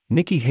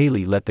Nikki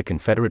Haley let the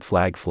Confederate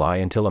flag fly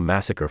until a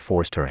massacre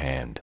forced her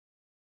hand.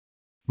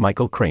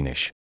 Michael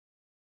Cranish.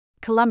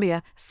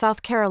 Columbia,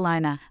 South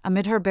Carolina.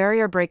 Amid her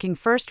barrier-breaking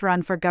first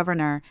run for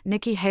governor,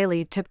 Nikki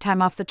Haley took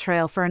time off the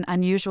trail for an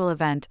unusual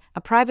event, a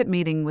private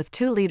meeting with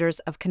two leaders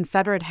of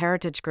Confederate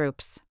heritage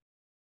groups.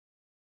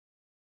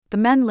 The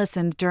men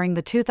listened during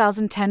the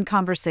 2010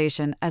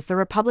 conversation as the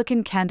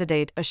Republican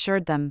candidate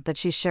assured them that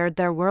she shared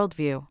their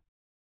worldview.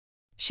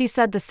 She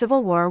said the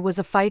Civil War was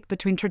a fight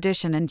between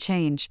tradition and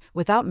change,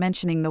 without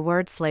mentioning the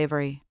word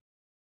slavery.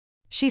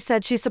 She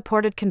said she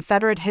supported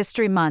Confederate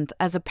History Month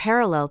as a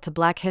parallel to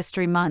Black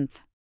History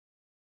Month.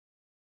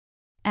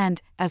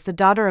 And, as the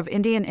daughter of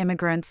Indian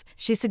immigrants,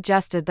 she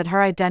suggested that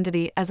her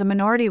identity as a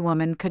minority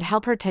woman could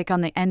help her take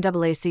on the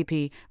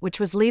NAACP, which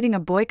was leading a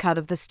boycott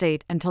of the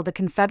state until the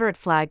Confederate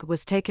flag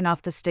was taken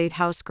off the State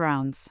House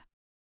grounds.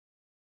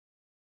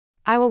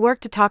 "I will work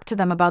to talk to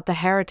them about the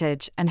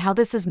heritage and how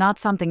this is not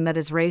something that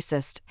is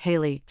racist,"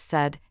 Haley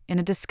said, in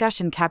a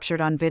discussion captured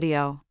on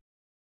video.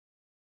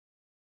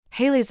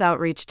 Haley's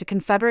outreach to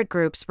Confederate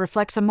groups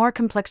reflects a more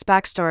complex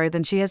backstory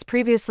than she has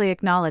previously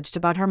acknowledged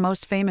about her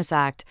most famous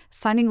act,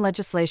 signing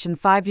legislation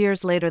 5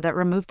 years later that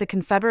removed the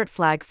Confederate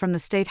flag from the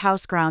State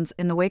House grounds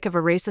in the wake of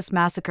a racist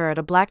massacre at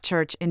a black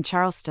church in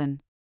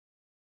Charleston.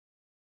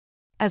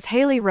 As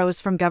Haley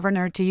rose from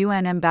governor to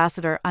UN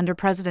ambassador under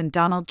President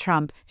Donald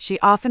Trump, she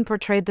often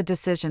portrayed the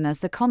decision as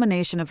the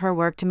culmination of her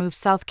work to move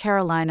South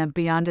Carolina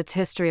beyond its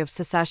history of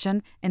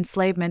secession,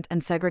 enslavement,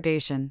 and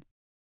segregation.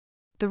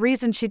 The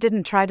reason she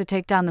didn't try to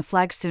take down the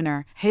flag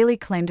sooner, Haley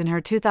claimed in her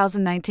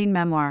 2019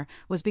 memoir,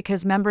 was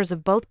because members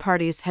of both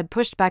parties had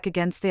pushed back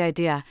against the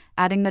idea,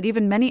 adding that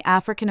even many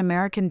African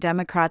American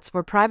Democrats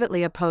were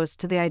privately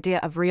opposed to the idea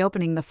of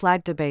reopening the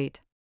flag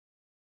debate.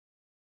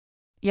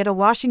 Yet a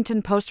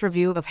Washington Post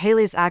review of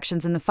Haley's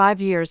actions in the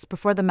 5 years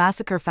before the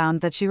massacre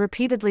found that she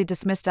repeatedly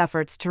dismissed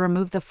efforts to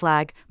remove the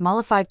flag,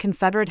 mollified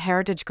Confederate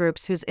heritage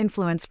groups whose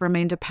influence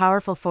remained a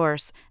powerful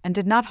force, and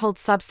did not hold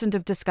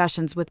substantive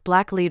discussions with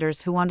black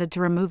leaders who wanted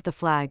to remove the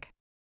flag.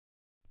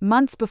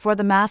 Months before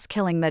the mass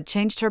killing that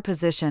changed her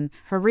position,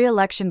 her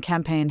re-election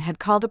campaign had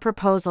called a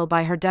proposal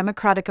by her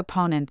Democratic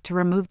opponent to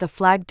remove the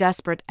flag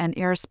desperate and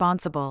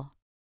irresponsible.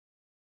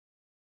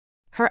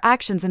 Her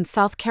actions in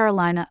South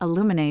Carolina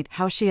illuminate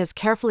how she has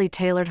carefully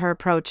tailored her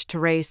approach to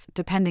race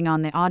depending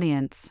on the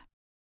audience.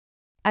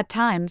 At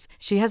times,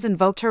 she has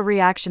invoked her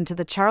reaction to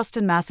the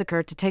Charleston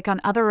massacre to take on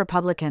other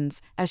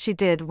Republicans, as she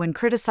did when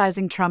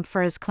criticizing Trump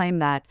for his claim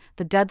that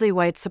the deadly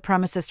white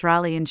supremacist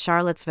rally in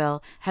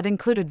Charlottesville had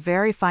included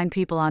very fine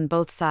people on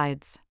both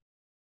sides.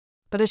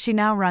 But as she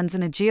now runs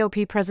in a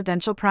GOP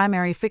presidential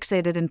primary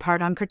fixated in part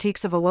on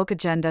critiques of a woke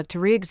agenda to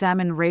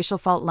re-examine racial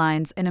fault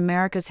lines in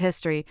America's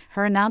history,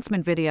 her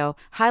announcement video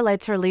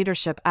highlights her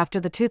leadership after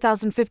the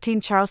 2015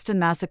 Charleston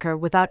massacre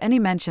without any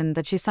mention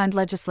that she signed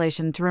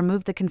legislation to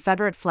remove the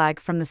Confederate flag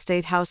from the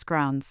State House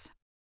grounds.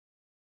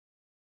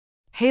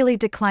 Haley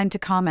declined to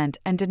comment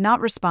and did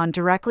not respond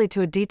directly to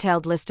a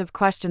detailed list of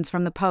questions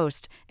from the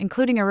Post,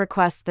 including a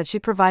request that she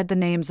provide the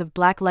names of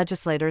black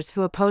legislators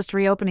who opposed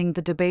reopening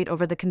the debate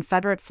over the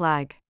Confederate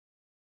flag.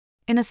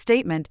 In a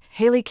statement,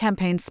 Haley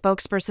campaign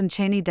spokesperson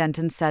Cheney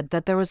Denton said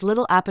that there was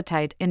little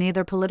appetite in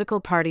either political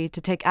party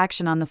to take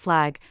action on the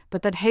flag,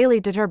 but that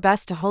Haley did her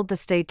best to hold the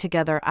state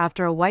together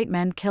after a white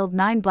man killed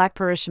 9 black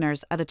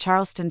parishioners at a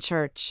Charleston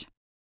church.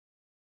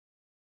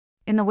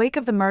 In the wake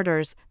of the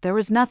murders, there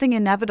was nothing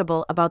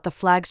inevitable about the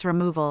flag's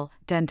removal,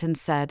 Denton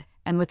said,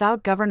 and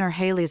without Governor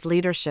Haley's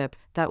leadership,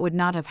 that would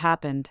not have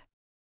happened.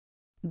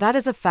 That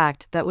is a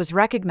fact that was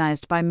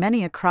recognized by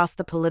many across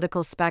the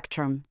political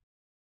spectrum.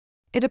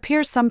 It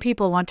appears some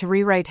people want to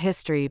rewrite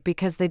history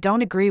because they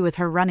don't agree with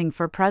her running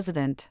for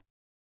president.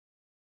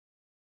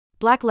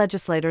 Black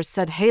legislators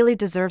said Haley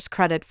deserves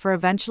credit for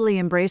eventually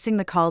embracing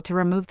the call to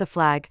remove the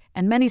flag,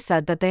 and many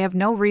said that they have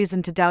no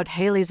reason to doubt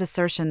Haley's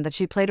assertion that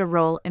she played a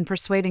role in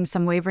persuading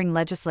some wavering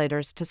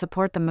legislators to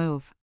support the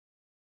move.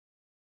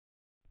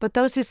 But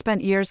those who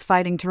spent years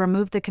fighting to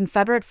remove the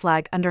Confederate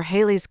flag under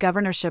Haley's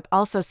governorship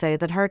also say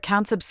that her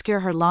accounts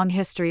obscure her long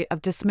history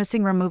of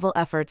dismissing removal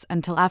efforts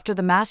until after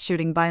the mass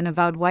shooting by an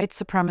avowed white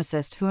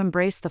supremacist who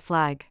embraced the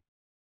flag.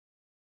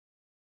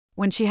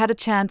 When she had a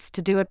chance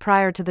to do it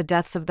prior to the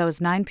deaths of those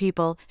 9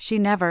 people, she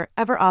never,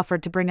 ever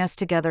offered to bring us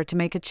together to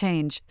make a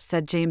change,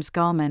 said James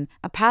Gallman,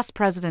 a past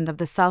president of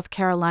the South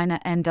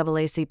Carolina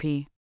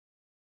NAACP.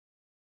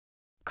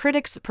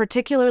 Critics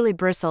particularly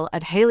bristle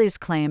at Haley's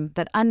claim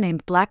that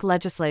unnamed black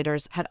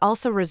legislators had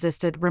also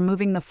resisted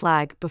removing the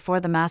flag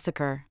before the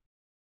massacre.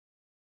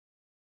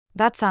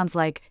 That sounds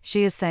like,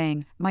 she is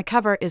saying, my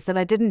cover is that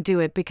I didn't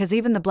do it because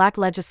even the black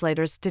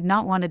legislators did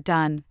not want it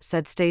done,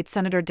 said State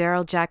Senator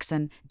Darrell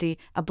Jackson, D.,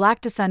 a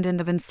black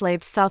descendant of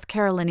enslaved South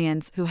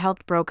Carolinians who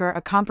helped broker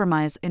a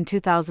compromise in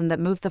 2000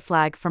 that moved the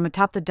flag from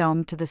atop the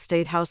dome to the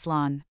State House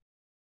lawn.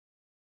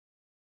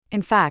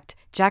 In fact,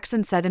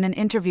 Jackson said in an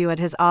interview at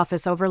his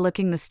office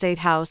overlooking the State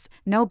House,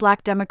 no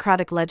black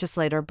Democratic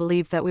legislator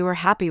believed that we were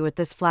happy with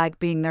this flag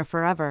being there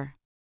forever.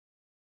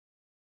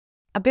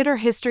 A bitter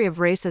history of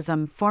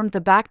racism formed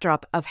the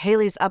backdrop of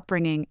Haley's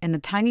upbringing in the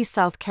tiny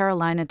South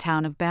Carolina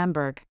town of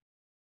Bamberg.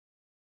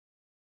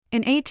 In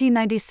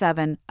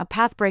 1897, a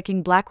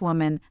path-breaking black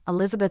woman,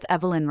 Elizabeth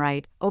Evelyn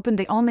Wright, opened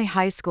the only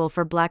high school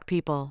for black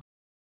people.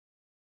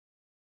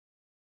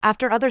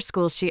 After other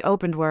schools she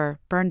opened were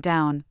burned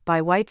down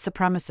by white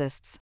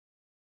supremacists.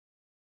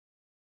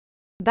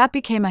 That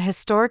became a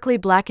historically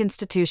black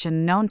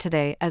institution known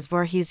today as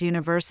Voorhees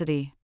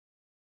University.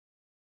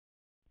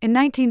 In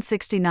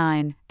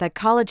 1969, that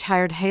college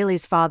hired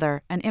Haley's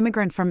father, an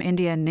immigrant from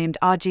India named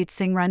Ajit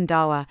Singh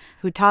Randhawa,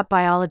 who taught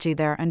biology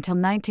there until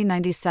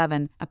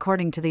 1997,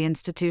 according to the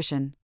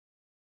institution.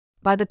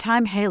 By the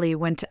time Haley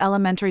went to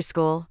elementary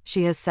school,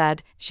 she has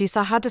said, she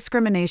saw how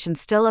discrimination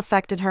still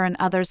affected her and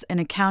others in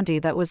a county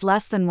that was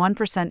less than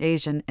 1%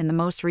 Asian in the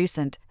most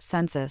recent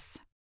census.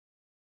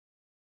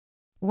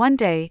 One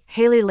day,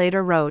 Haley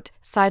later wrote,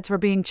 sides were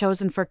being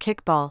chosen for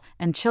kickball,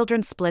 and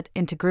children split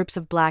into groups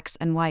of blacks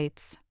and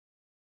whites.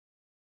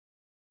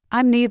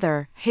 I'm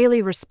neither,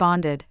 Haley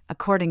responded,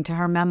 according to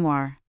her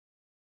memoir.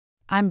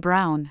 I'm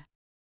brown.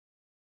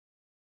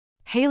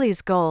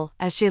 Haley's goal,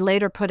 as she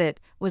later put it,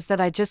 was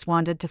that I just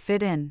wanted to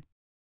fit in.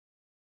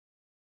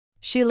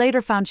 She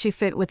later found she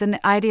fit within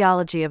the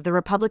ideology of the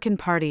Republican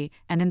Party,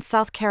 and in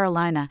South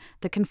Carolina,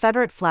 the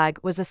Confederate flag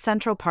was a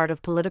central part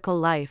of political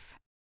life.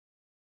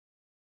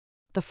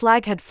 The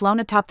flag had flown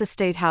atop the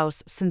State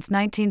House since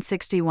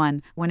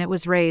 1961, when it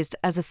was raised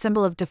as a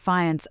symbol of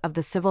defiance of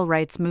the civil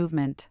rights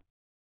movement.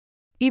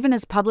 Even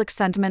as public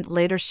sentiment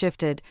later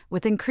shifted,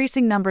 with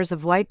increasing numbers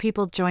of white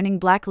people joining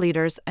black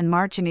leaders and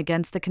marching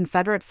against the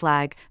Confederate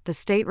flag, the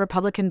state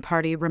Republican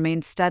Party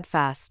remained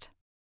steadfast.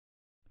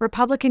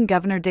 Republican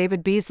Governor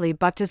David Beasley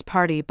bucked his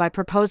party by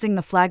proposing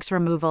the flag's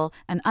removal,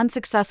 an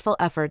unsuccessful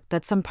effort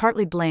that some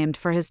partly blamed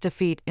for his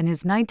defeat in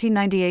his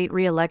 1998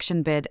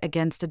 re-election bid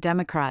against a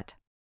Democrat.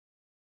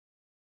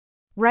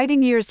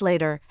 Writing years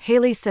later,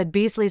 Haley said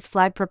Beasley's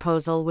flag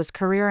proposal was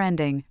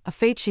career-ending, a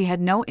fate she had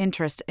no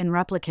interest in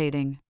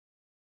replicating.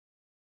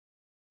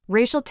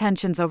 Racial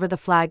tensions over the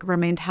flag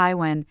remained high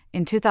when,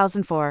 in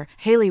 2004,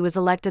 Haley was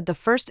elected the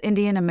first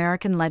Indian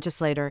American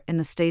legislator in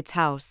the state's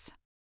House.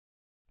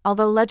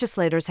 Although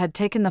legislators had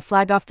taken the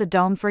flag off the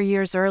dome for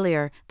years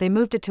earlier, they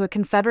moved it to a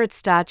Confederate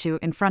statue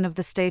in front of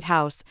the state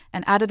House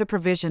and added a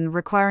provision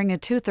requiring a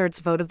two-thirds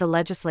vote of the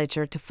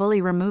legislature to fully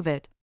remove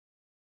it.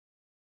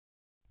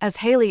 As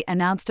Haley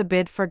announced a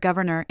bid for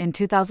governor in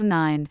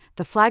 2009,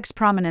 the flag's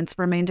prominence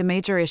remained a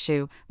major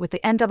issue, with the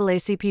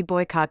NAACP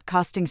boycott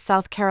costing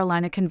South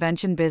Carolina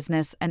convention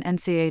business and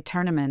NCAA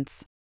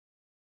tournaments.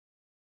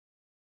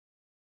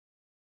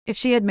 If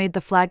she had made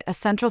the flag a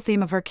central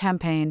theme of her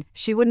campaign,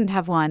 she wouldn't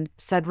have won,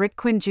 said Rick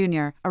Quinn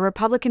Jr., a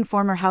Republican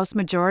former House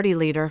Majority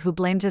Leader who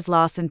blamed his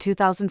loss in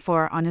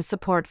 2004 on his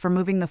support for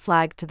moving the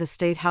flag to the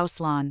state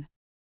House lawn.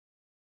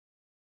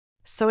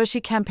 So as she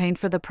campaigned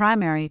for the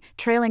primary,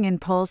 trailing in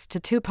polls to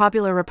two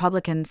popular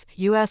Republicans,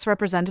 U.S.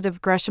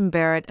 Representative Gresham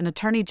Barrett and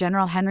Attorney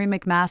General Henry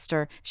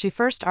McMaster, she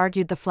first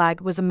argued the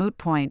flag was a moot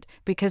point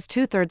because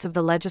two-thirds of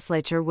the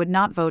legislature would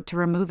not vote to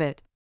remove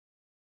it.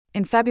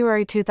 In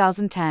February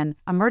 2010,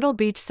 a Myrtle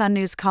Beach Sun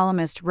News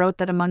columnist wrote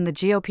that among the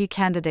GOP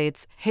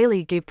candidates,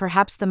 Haley gave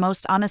perhaps the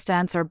most honest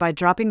answer by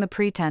dropping the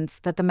pretense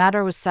that the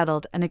matter was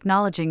settled and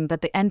acknowledging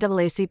that the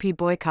NAACP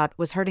boycott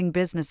was hurting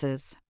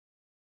businesses.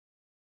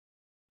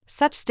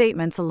 Such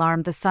statements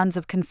alarmed the sons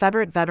of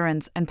Confederate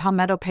veterans and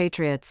Palmetto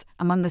patriots,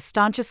 among the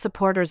staunchest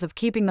supporters of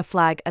keeping the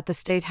flag at the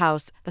State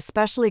House,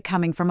 especially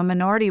coming from a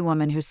minority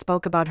woman who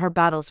spoke about her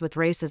battles with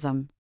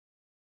racism.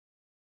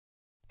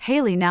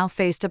 Haley now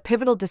faced a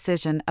pivotal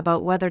decision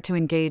about whether to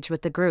engage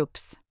with the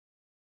groups.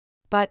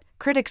 But,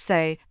 critics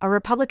say, a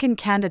Republican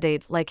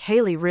candidate like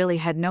Haley really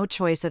had no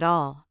choice at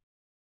all.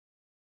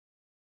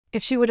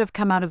 If she would have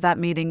come out of that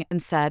meeting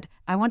and said,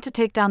 I want to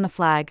take down the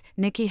flag,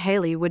 Nikki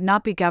Haley would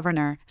not be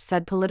governor,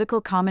 said political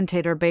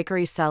commentator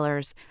Bakery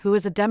Sellers, who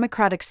was a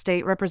Democratic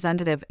state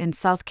representative in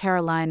South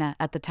Carolina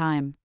at the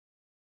time.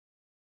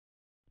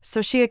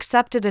 So she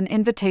accepted an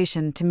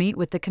invitation to meet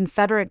with the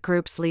Confederate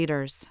group's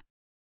leaders.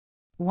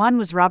 One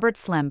was Robert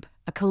Slimp,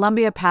 a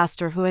Columbia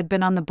pastor who had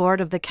been on the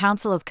board of the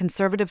Council of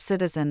Conservative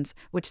Citizens,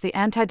 which the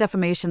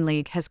Anti-Defamation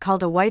League has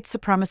called a white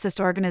supremacist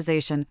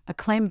organization, a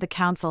claim the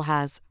council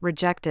has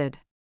rejected.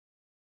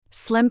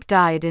 Slimp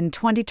died in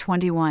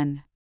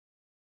 2021.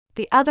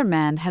 The other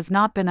man has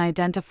not been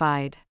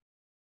identified.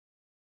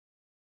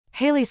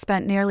 Haley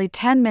spent nearly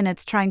 10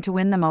 minutes trying to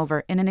win them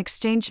over in an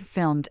exchange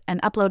filmed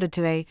and uploaded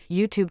to a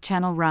YouTube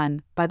channel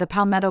run by the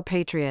Palmetto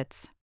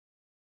Patriots.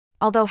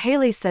 Although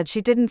Haley said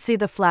she didn't see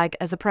the flag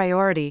as a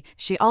priority,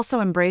 she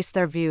also embraced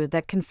their view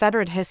that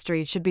Confederate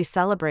history should be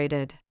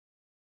celebrated.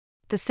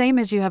 The same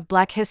as you have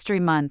Black History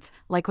Month,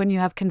 like when you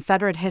have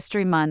Confederate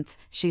History Month,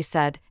 she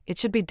said, it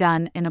should be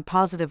done in a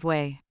positive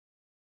way.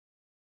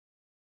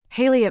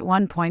 Haley at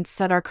one point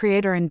said our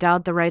Creator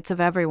endowed the rights of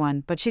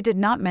everyone, but she did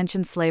not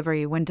mention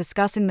slavery when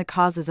discussing the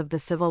causes of the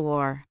Civil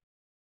War.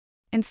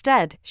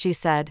 Instead, she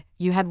said,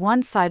 you had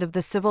one side of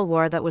the Civil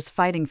War that was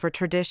fighting for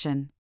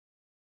tradition.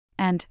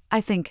 And,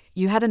 I think,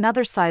 you had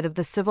another side of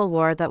the Civil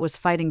War that was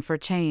fighting for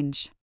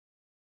change.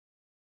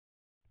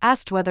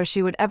 Asked whether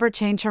she would ever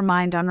change her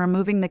mind on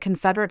removing the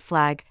Confederate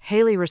flag,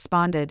 Haley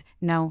responded,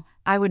 "No,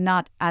 I would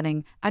not,"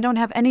 adding, "I don't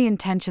have any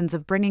intentions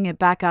of bringing it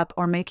back up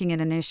or making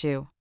it an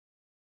issue."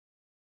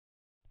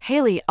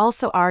 Haley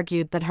also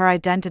argued that her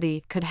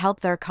identity could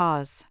help their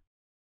cause.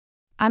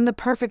 "I'm the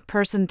perfect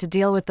person to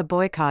deal with the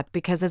boycott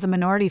because as a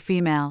minority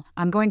female,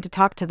 I'm going to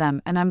talk to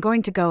them and I'm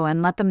going to go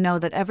and let them know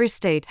that every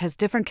state has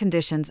different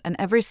conditions and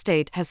every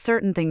state has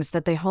certain things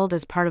that they hold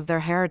as part of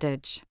their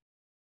heritage."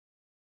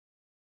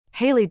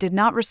 Haley did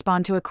not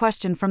respond to a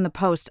question from the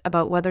Post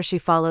about whether she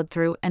followed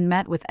through and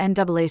met with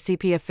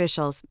NAACP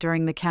officials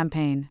during the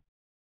campaign.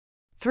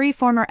 3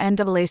 former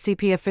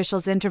NAACP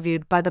officials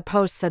interviewed by the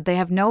Post said they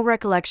have no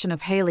recollection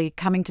of Haley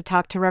coming to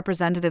talk to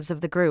representatives of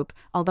the group,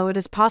 although it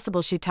is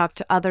possible she talked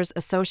to others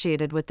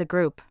associated with the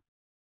group.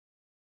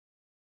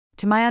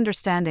 "To my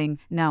understanding,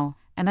 no,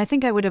 and I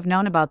think I would have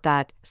known about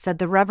that," said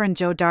the Reverend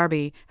Joe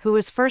Darby, who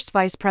was first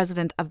vice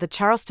president of the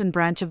Charleston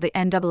branch of the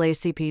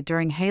NAACP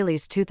during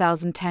Haley's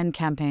 2010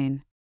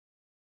 campaign.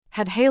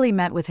 "Had Haley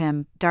met with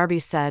him," Darby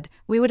said,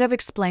 "we would have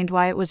explained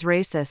why it was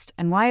racist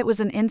and why it was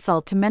an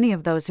insult to many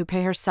of those who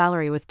pay her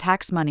salary with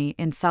tax money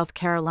in South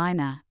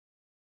Carolina."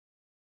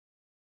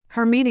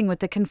 Her meeting with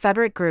the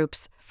Confederate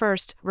groups,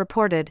 first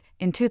reported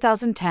in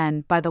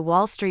 2010 by the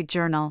Wall Street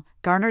Journal,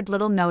 garnered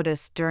little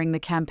notice during the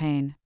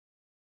campaign.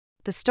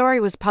 The story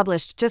was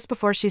published just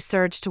before she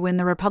surged to win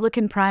the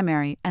Republican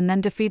primary and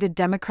then defeated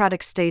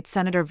Democratic State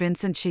Senator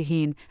Vincent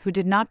Shaheen, who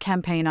did not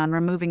campaign on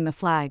removing the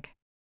flag.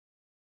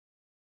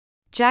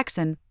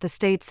 Jackson, the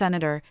state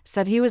senator,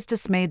 said he was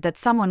dismayed that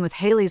someone with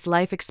Haley's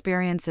life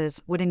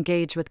experiences would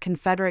engage with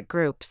Confederate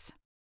groups.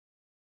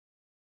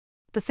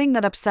 "The thing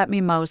that upset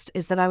me most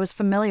is that I was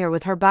familiar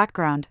with her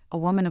background, a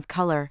woman of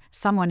color,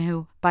 someone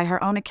who, by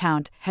her own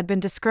account, had been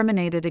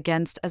discriminated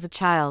against as a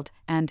child,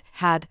 and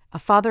had a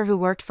father who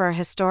worked for a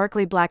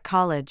historically black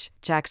college,"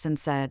 Jackson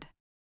said.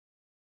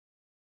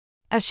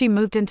 As she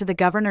moved into the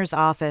governor's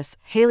office,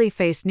 Haley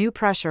faced new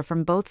pressure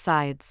from both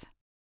sides.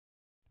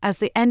 As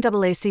the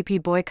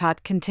NAACP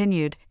boycott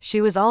continued,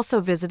 she was also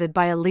visited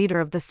by a leader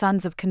of the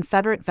Sons of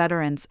Confederate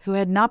Veterans who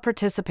had not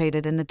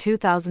participated in the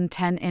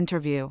 2010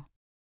 interview.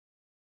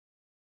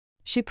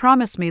 "She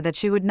promised me that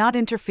she would not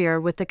interfere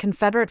with the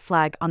Confederate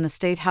flag on the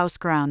State House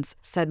grounds,"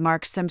 said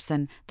Mark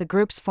Simpson, the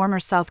group's former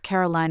South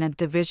Carolina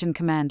division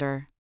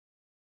commander.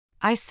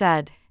 "I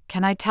said,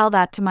 'Can I tell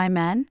that to my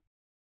men?'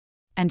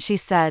 And she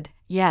said,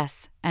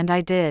 'Yes,' and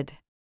I did."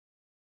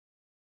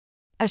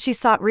 As she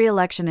sought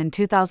re-election in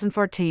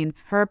 2014,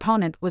 her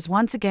opponent was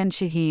once again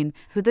Shaheen,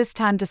 who this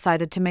time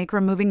decided to make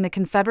removing the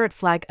Confederate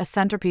flag a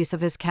centerpiece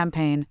of his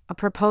campaign, a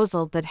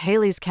proposal that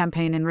Haley's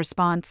campaign in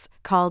response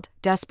called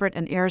desperate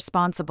and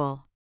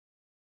irresponsible.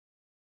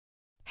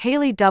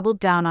 Haley doubled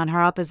down on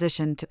her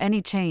opposition to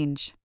any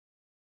change.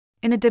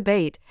 In a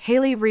debate,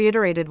 Haley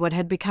reiterated what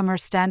had become her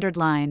standard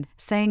line,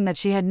 saying that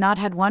she had not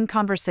had one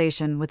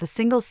conversation with a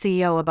single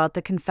CEO about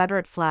the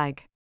Confederate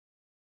flag.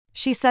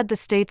 She said the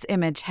state's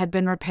image had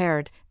been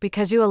repaired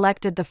because you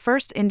elected the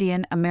first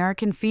Indian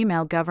American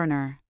female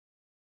governor.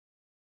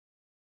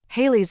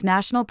 Haley's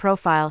national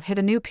profile hit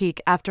a new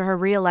peak after her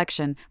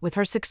re-election, with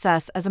her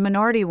success as a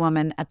minority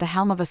woman at the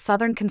helm of a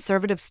Southern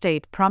conservative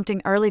state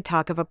prompting early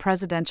talk of a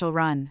presidential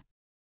run.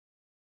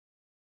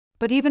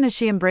 But even as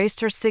she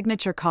embraced her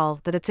signature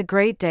call that it's a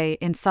great day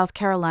in South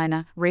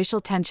Carolina,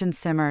 racial tensions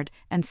simmered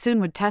and soon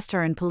would test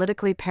her in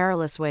politically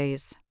perilous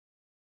ways.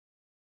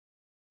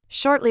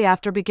 Shortly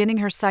after beginning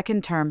her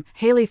second term,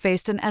 Haley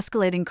faced an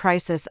escalating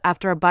crisis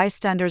after a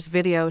bystander's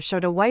video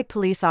showed a white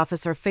police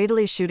officer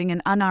fatally shooting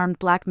an unarmed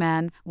black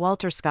man,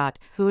 Walter Scott,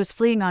 who was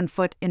fleeing on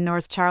foot in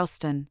North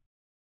Charleston.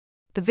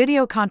 The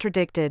video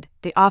contradicted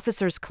the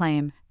officer's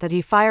claim that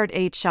he fired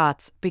 8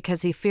 shots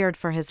because he feared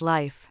for his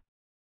life.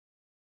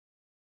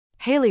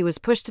 Haley was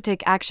pushed to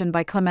take action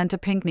by Clementa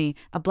Pinckney,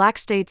 a black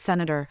state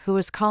senator who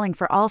was calling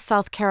for all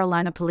South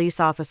Carolina police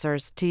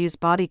officers to use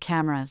body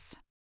cameras.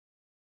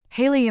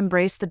 Haley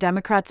embraced the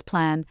Democrats'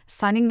 plan,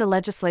 signing the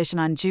legislation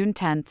on June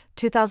 10,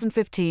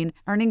 2015,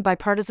 earning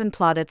bipartisan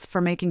plaudits for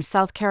making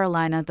South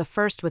Carolina the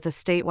first with a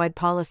statewide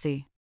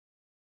policy.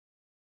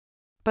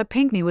 But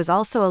Pinckney was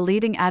also a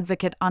leading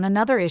advocate on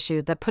another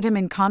issue that put him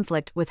in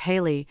conflict with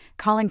Haley,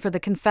 calling for the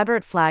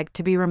Confederate flag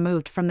to be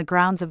removed from the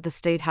grounds of the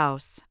State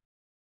House.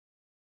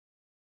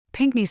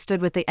 Pinckney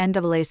stood with the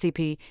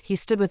NAACP, he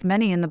stood with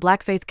many in the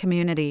black faith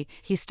community,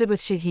 he stood with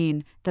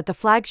Shaheen, that the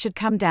flag should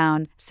come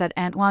down, said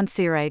Antoine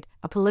Seawright,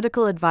 a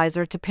political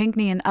advisor to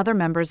Pinckney and other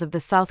members of the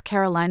South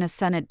Carolina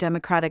Senate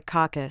Democratic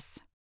Caucus.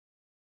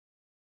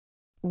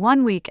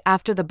 1 week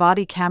after the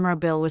body camera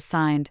bill was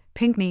signed,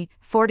 Pinckney,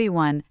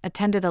 41,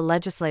 attended a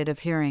legislative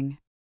hearing.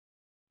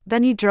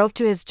 Then he drove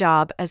to his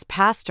job as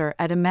pastor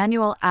at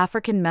Emmanuel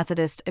African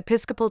Methodist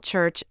Episcopal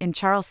Church in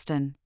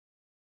Charleston.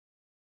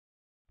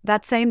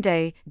 That same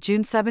day,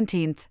 June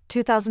 17,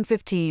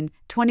 2015,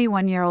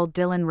 21-year-old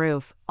Dylan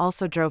Roof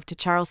also drove to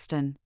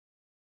Charleston.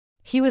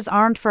 He was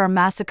armed for a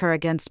massacre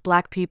against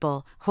black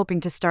people, hoping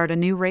to start a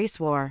new race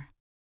war.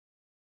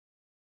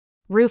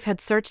 Roof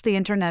had searched the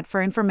internet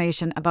for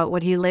information about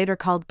what he later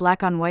called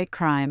black-on-white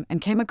crime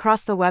and came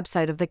across the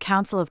website of the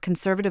Council of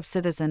Conservative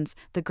Citizens,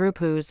 the group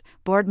whose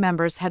board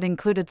members had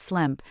included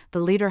Slimp, the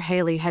leader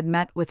Haley had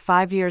met with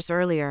 5 years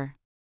earlier.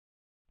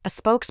 A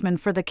spokesman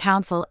for the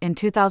council in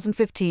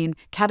 2015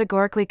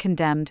 categorically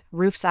condemned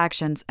Roof's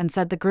actions and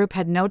said the group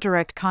had no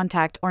direct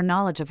contact or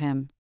knowledge of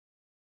him.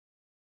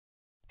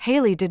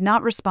 Haley did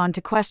not respond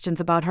to questions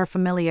about her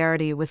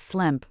familiarity with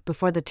Slimp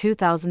before the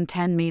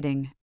 2010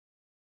 meeting.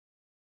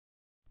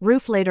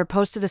 Roof later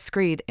posted a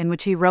screed in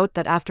which he wrote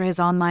that after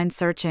his online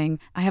searching,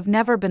 "I have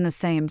never been the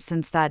same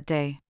since that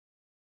day."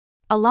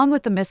 Along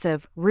with the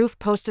missive, Roof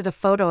posted a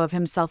photo of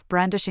himself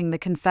brandishing the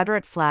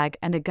Confederate flag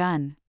and a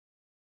gun.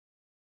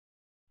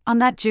 On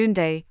that June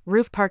day,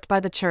 Roof parked by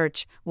the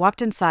church,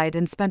 walked inside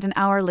and spent an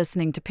hour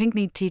listening to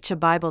Pinckney teach a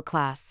Bible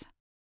class.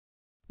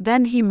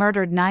 Then he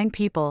murdered 9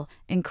 people,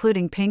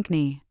 including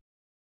Pinckney.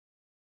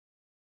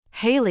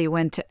 Haley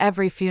went to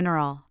every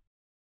funeral.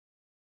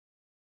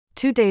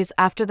 2 days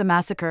after the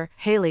massacre,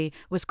 Haley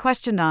was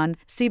questioned on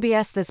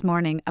CBS This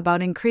Morning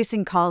about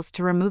increasing calls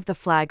to remove the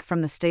flag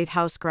from the State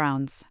House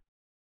grounds.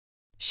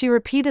 She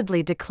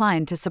repeatedly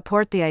declined to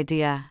support the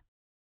idea.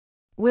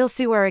 "We'll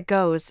see where it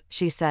goes,"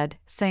 she said,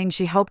 saying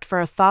she hoped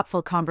for a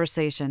thoughtful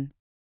conversation.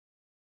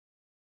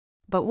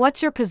 "But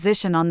what's your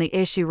position on the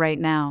issue right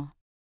now?"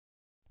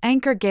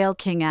 Anchor Gayle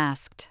King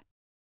asked.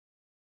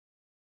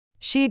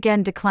 She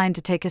again declined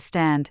to take a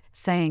stand,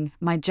 saying,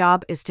 "My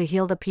job is to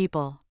heal the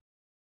people.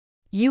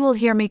 You will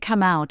hear me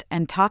come out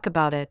and talk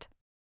about it.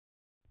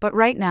 But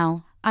right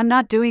now, I'm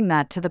not doing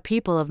that to the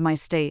people of my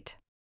state."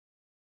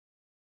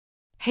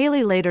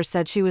 Haley later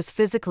said she was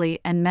physically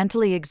and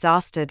mentally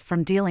exhausted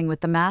from dealing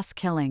with the mass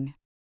killing.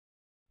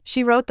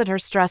 She wrote that her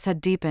stress had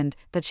deepened,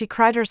 that she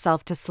cried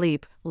herself to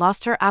sleep,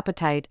 lost her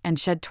appetite, and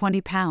shed 20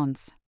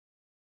 pounds.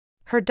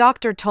 Her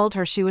doctor told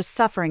her she was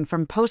suffering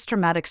from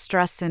post-traumatic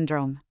stress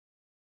syndrome.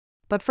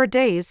 But for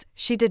days,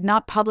 she did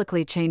not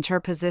publicly change her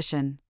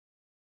position.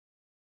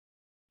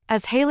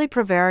 As Haley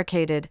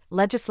prevaricated,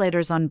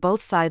 legislators on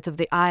both sides of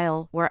the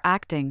aisle were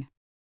acting.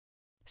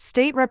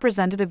 State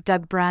Representative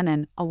Doug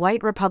Brannon, a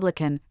white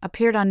Republican,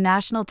 appeared on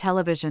national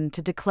television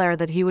to declare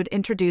that he would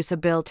introduce a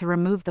bill to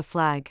remove the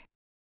flag.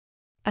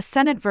 A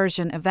Senate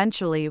version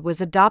eventually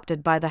was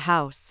adopted by the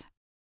House.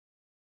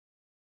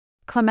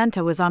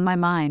 "Clementa was on my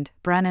mind,"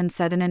 Brannon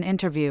said in an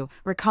interview,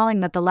 recalling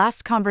that the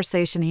last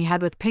conversation he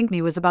had with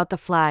Pinckney was about the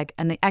flag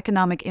and the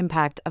economic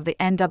impact of the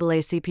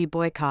NAACP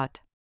boycott.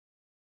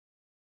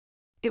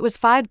 It was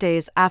 5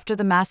 days after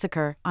the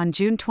massacre, on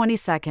June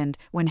 22,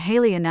 when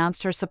Haley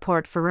announced her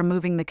support for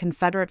removing the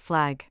Confederate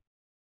flag.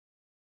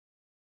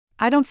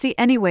 "I don't see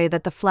any way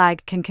that the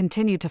flag can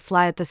continue to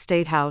fly at the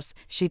State House,"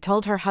 she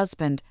told her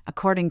husband,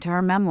 according to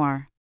her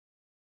memoir.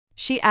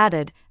 She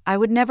added, "I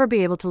would never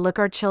be able to look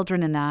our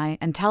children in the eye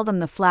and tell them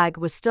the flag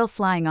was still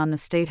flying on the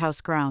State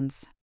House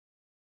grounds."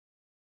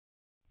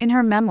 In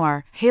her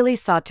memoir, Haley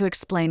sought to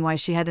explain why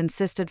she had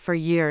insisted for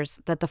years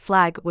that the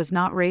flag was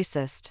not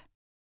racist.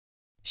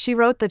 She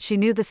wrote that she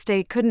knew the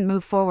state couldn't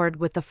move forward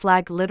with the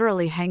flag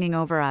literally hanging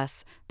over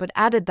us, but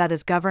added that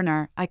as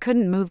governor, I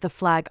couldn't move the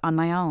flag on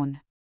my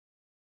own.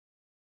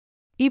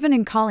 Even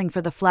in calling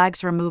for the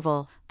flag's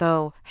removal,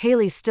 though,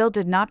 Haley still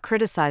did not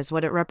criticize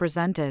what it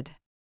represented.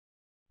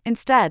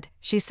 Instead,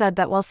 she said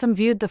that while some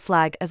viewed the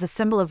flag as a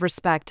symbol of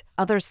respect,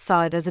 others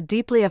saw it as a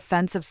deeply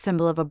offensive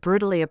symbol of a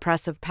brutally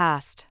oppressive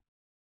past.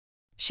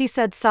 She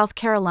said South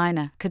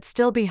Carolina could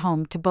still be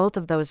home to both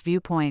of those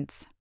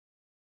viewpoints.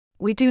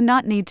 "We do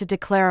not need to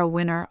declare a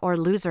winner or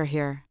loser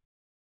here."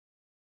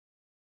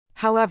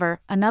 However,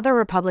 another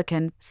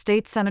Republican,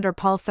 State Senator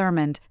Paul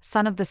Thurmond,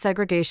 son of the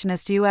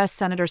segregationist U.S.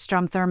 Senator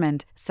Strom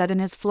Thurmond, said in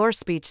his floor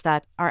speech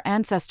that, "Our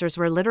ancestors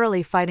were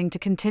literally fighting to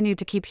continue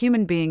to keep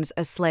human beings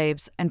as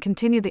slaves and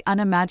continue the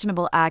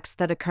unimaginable acts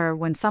that occur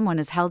when someone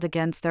is held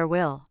against their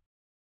will.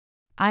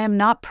 I am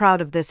not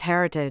proud of this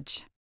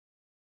heritage."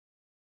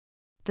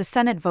 The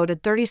Senate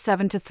voted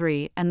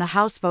 37-3 and the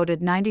House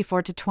voted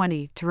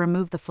 94-20 to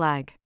remove the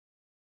flag.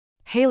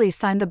 Haley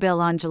signed the bill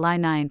on July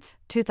 9,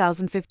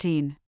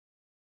 2015.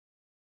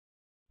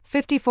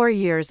 54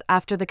 years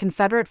after the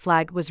Confederate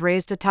flag was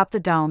raised atop the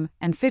dome,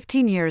 and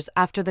 15 years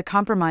after the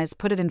compromise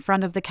put it in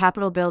front of the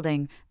Capitol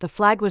building, the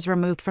flag was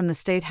removed from the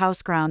State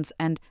House grounds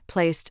and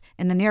placed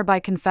in the nearby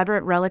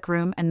Confederate Relic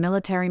Room and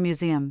Military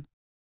Museum.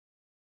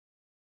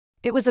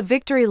 It was a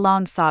victory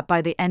long sought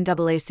by the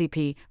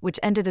NAACP, which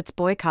ended its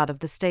boycott of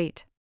the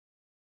state.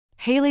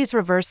 Haley's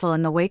reversal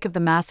in the wake of the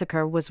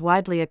massacre was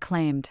widely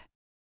acclaimed.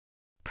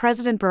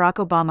 President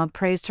Barack Obama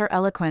praised her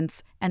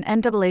eloquence, and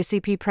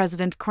NAACP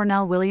President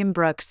Cornell William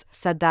Brooks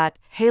said that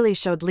Haley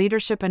showed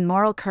leadership and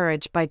moral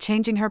courage by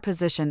changing her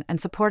position and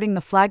supporting the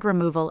flag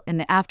removal in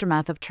the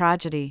aftermath of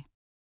tragedy.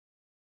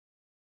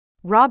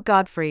 Rob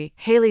Godfrey,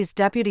 Haley's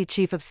deputy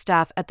chief of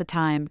staff at the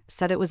time,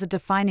 said it was a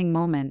defining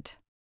moment.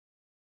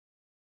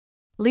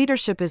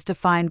 "Leadership is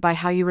defined by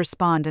how you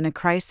respond in a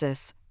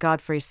crisis,"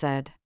 Godfrey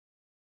said.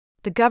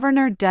 The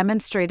governor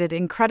demonstrated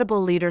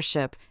incredible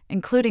leadership,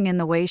 including in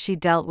the way she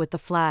dealt with the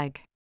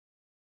flag.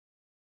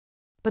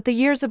 But the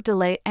years of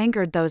delay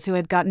angered those who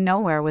had gotten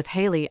nowhere with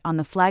Haley on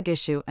the flag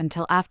issue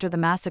until after the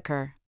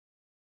massacre.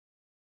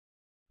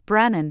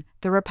 Brannan,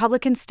 the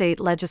Republican state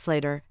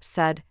legislator,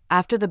 said,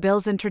 after the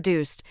bill's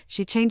introduced,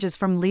 she changes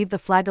from "leave the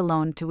flag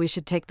alone" to "we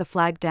should take the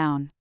flag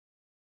down."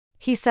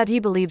 He said he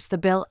believes the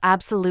bill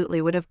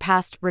absolutely would have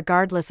passed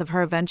regardless of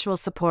her eventual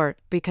support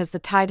because the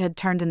tide had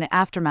turned in the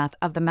aftermath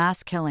of the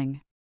mass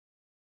killing.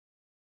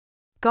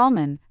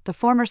 Gallman, the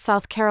former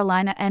South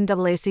Carolina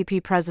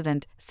NAACP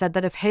president, said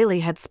that if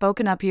Haley had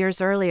spoken up years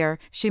earlier,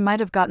 she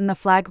might have gotten the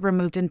flag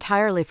removed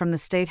entirely from the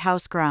State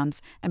House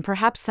grounds and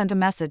perhaps sent a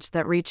message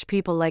that reached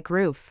people like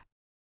Roof.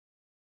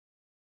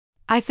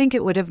 "I think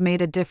it would have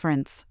made a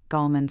difference,"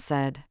 Gallman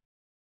said.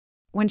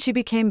 When she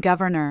became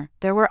governor,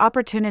 there were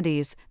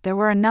opportunities. There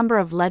were a number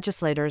of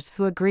legislators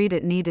who agreed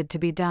it needed to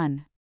be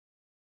done.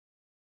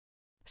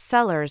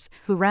 Sellers,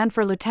 who ran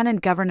for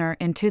lieutenant governor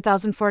in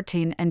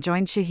 2014 and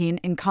joined Shaheen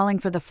in calling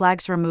for the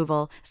flag's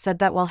removal, said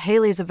that while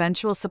Haley's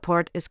eventual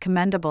support is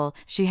commendable,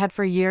 she had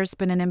for years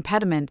been an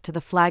impediment to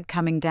the flag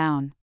coming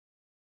down.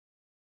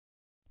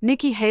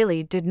 Nikki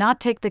Haley did not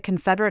take the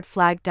Confederate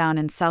flag down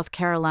in South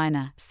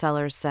Carolina,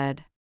 Sellers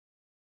said.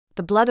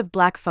 The blood of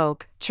black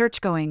folk,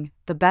 church-going,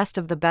 the best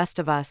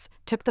of us,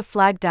 took the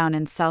flag down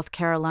in South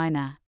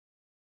Carolina.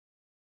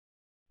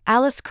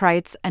 Alice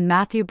Kreitz and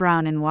Matthew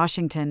Brown in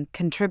Washington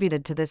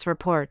contributed to this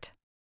report.